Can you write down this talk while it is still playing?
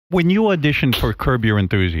When you auditioned for Curb Your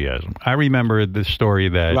Enthusiasm, I remember the story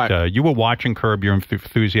that you were watching Curb Your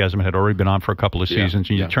Enthusiasm, had already been on for a couple of seasons,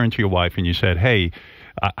 and you turned to your wife and you said, hey,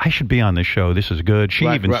 I should be on this show. This is good. She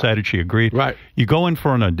even said it. She agreed. Right. You go in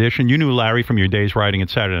for an audition. You knew Larry from your days writing at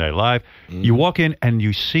Saturday Night Live. You walk in and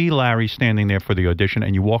you see Larry standing there for the audition,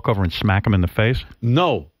 and you walk over and smack him in the face?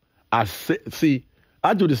 No. I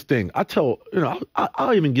do this thing. I tell,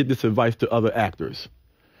 I'll even give this advice to other actors.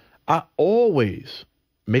 I always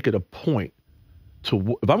make it a point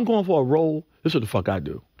to, if I'm going for a role, this is what the fuck I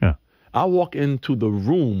do. Yeah. I walk into the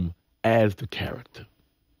room as the character.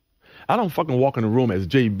 I don't fucking walk in the room as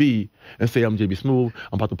JB and say, I'm JB Smoove,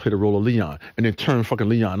 I'm about to play the role of Leon, and then turn fucking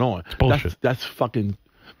Leon on. It's bullshit. That's fucking...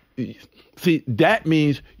 See, that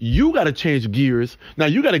means you got to change gears. Now,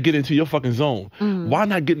 you got to get into your fucking zone. Why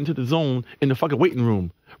not get into the zone in the fucking waiting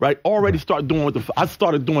room, right? Already start doing what I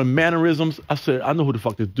started doing mannerisms. I said, I know who the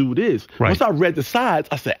fuck this dude is. Right. Once I read the sides,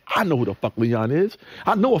 I said, I know who the fuck Leon is.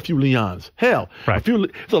 I know a few Leons. Hell,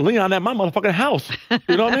 it's a Leon at my motherfucking house.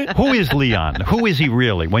 You know what I mean? Who is Leon? Who is he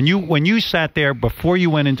really? When you sat there, before you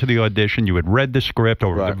went into the audition, you had read the script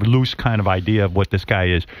or a loose kind of idea of what this guy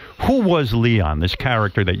is. Who was Leon, this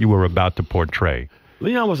character that you were about to portray?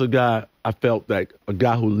 Leon was a guy, I felt like a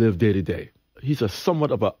guy who lived day to day. He's somewhat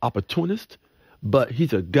of an opportunist, but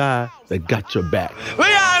he's a guy that got your back.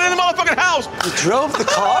 Leon in the motherfucking house! You drove the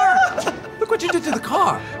car? Look what you did to the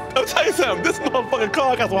car. I'll tell you something, this motherfucking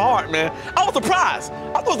car got some heart, man. I was surprised.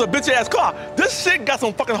 I thought it was a bitch-ass car. This shit got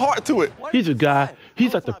some fucking heart to it. He's a guy,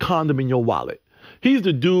 he's like the condom in your wallet. He's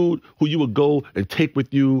the dude who you would go and take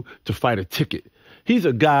with you to fight a ticket. He's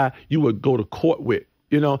a guy you would go to court with.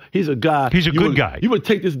 He's a guy. He's a good guy. You would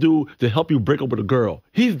take this dude to help you break up with a girl.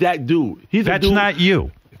 He's that dude. That's not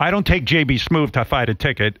you. I don't take JB Smoove to fight a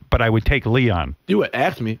ticket, but I would take Leon. You would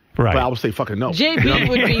ask me, but I would say fucking no. JB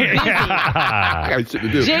would be busy. I got shit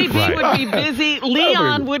to do. JB would be busy.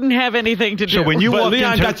 Leon wouldn't have anything to do. So when you walked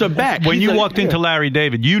Leon got your back. When you walked into Larry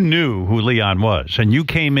David, you knew who Leon was, and you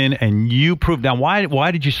came in and you proved. Now,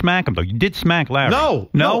 why did you smack him though? You did smack Larry.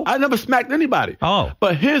 No, I never smacked anybody. Oh,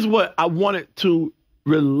 but here's what I wanted to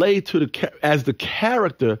relate to as the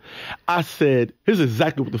character. I said, here's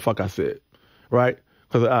exactly what the fuck I said, right?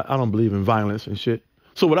 Because I don't believe in violence and shit.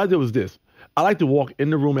 So what I did was this. I like to walk in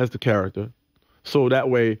the room as the character. So that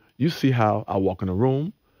way you see how I walk in the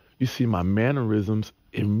room. You see my mannerisms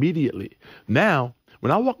immediately. Now,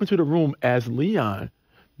 when I walk into the room as Leon,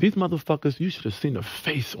 these motherfuckers, you should have seen the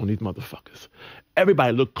face on these motherfuckers.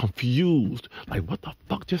 Everybody looked confused. Like, what the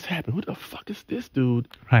fuck just happened? Who the fuck is this dude?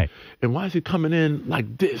 Right. And why is he coming in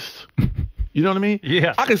like this? You know what I mean?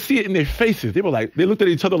 Yeah. I could see it in their faces. They looked at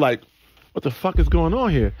each other like, what the fuck is going on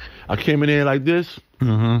here? I came in there like this.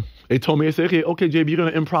 They told me, they said, okay, JB, you're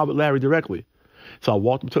going to improv with Larry directly. So I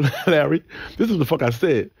walked up to Larry. This is the fuck I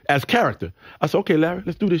said as character. I said, okay, Larry,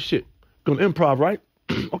 let's do this shit. Going to improv, right?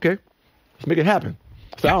 Okay, let's make it happen.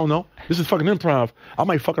 So I don't know. This is fucking improv. I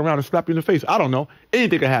might fuck around and slap you in the face. I don't know.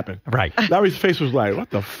 Anything could happen. Right. Larry's face was like, what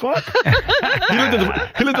the fuck? he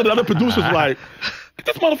looked at the other producers like, get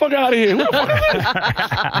this motherfucker out of here. Who the fuck is this?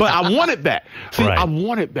 But I wanted that. See, I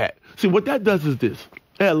wanted that. See, what that does is this.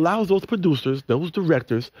 It allows those producers, those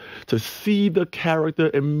directors, to see the character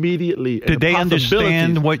immediately. Did they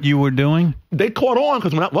understand what you were doing? They caught on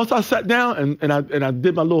because once I sat down and I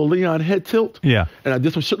did my little Leon head tilt, and I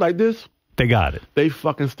did some shit like this, they got it. They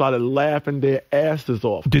fucking started laughing their asses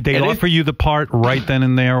off. Did they offer you the part right then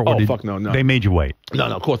and there? Or fuck no. They made you wait. No,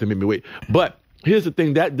 of course they made me wait. But here's the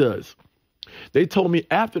thing that does. They told me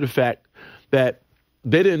after the fact that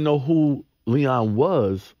they didn't know who Leon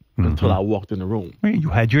was until I walked in the room. You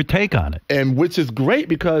had your take on it. And which is great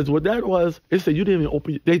because what that was, they said you didn't even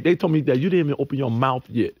open, they told me that you didn't even open your mouth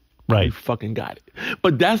yet. Right. You fucking got it.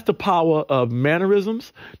 But that's the power of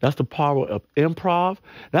mannerisms. That's the power of improv.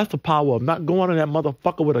 That's the power of not going to that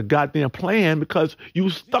motherfucker with a goddamn plan because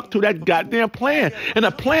you stuck to that goddamn plan. And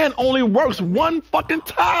a plan only works one fucking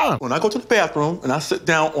time. When I go to the bathroom and I sit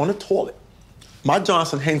down on the toilet, my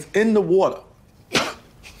Johnson hangs in the water.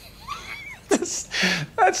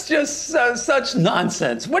 That's just such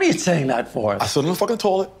nonsense. What are you saying that for? I sit in the fucking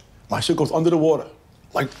toilet. My shit goes under the water.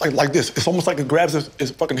 Like this. It's almost like it grabs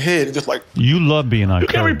his fucking head and just like... You love being on Curb.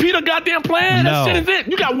 You can't repeat a goddamn plan. No. That shit is it.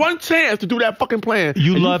 You got one chance to do that fucking plan.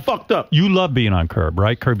 You fucked up. You love being on Curb,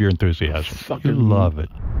 right? Curb Your Enthusiasm. You love it.